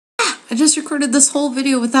I just recorded this whole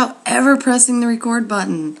video without ever pressing the record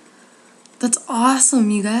button. That's awesome,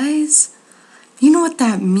 you guys. You know what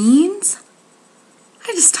that means? I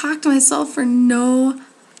just talked to myself for no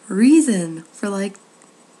reason for like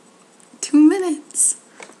 2 minutes.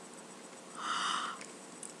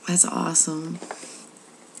 That's awesome.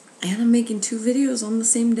 And I'm making 2 videos on the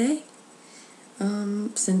same day.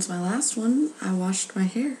 Since my last one, I washed my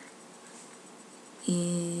hair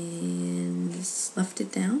and just left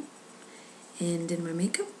it down and did my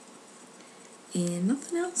makeup and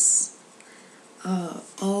nothing else.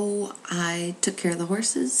 I took care of the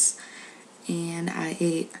horses and I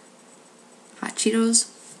ate hot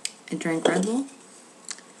Cheetos and drank Red Bull.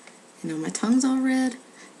 And now my tongue's all red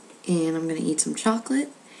and I'm gonna eat some chocolate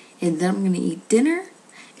and then I'm gonna eat dinner.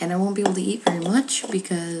 And I won't be able to eat very much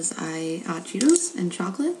because I ate hot Cheetos and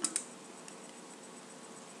chocolate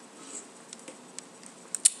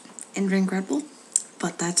and drink Red Bull.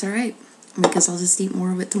 But that's alright because I'll just eat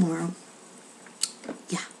more of it tomorrow.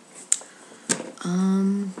 Yeah.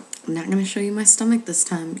 I'm not going to show you my stomach this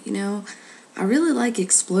time. You know, I really like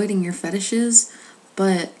exploiting your fetishes,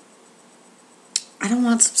 but I don't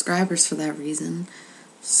want subscribers for that reason.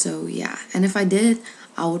 So yeah, and if I did,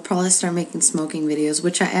 I would probably start making smoking videos,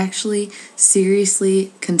 which I actually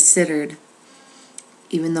seriously considered,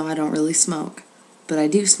 even though I don't really smoke. But I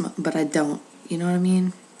do smoke, but I don't. You know what I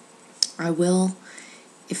mean? I will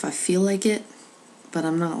if I feel like it, but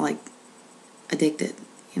I'm not like addicted,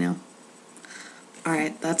 you know?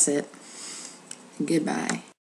 Alright, that's it. Goodbye.